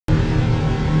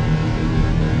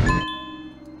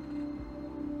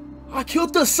I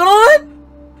killed the sun?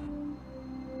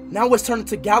 Now it's turned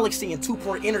into galaxy and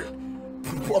two-point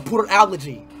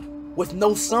algae. With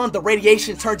no sun, the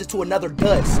radiation turns into another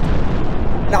dust.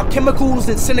 Now chemicals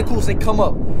and cynicals, they come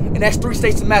up. And that's three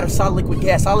states of matter: solid, liquid,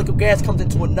 gas. Solid, liquid, gas comes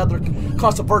into another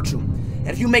constant virtue. And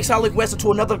if you make solid, liquid, gas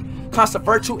into another constant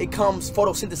virtue, it comes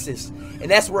photosynthesis. And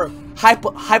that's where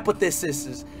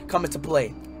hypotheses come into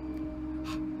play.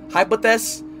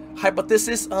 Hypothesis,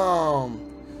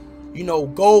 you know,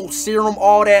 gold, serum,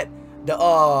 all that.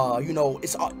 You know,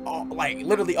 it's like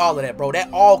literally all of that, bro. That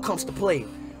all comes to play.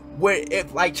 Where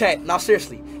if, like, chat, now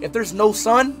seriously, if there's no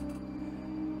sun,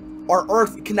 our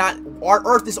Earth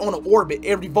is on an orbit.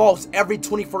 It revolves every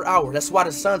 24 hours. That's why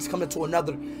the sun's coming to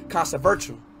another constant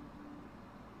virtue.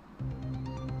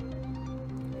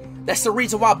 That's the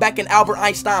reason why back in Albert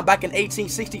Einstein, back in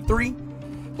 1863,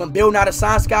 when building out a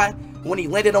science guy, when he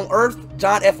landed on Earth,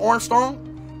 John F.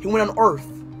 Armstrong, he went on Earth.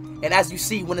 And as you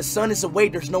see, when the sun is away,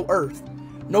 there's no Earth.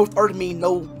 No Earth means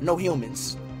no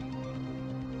humans.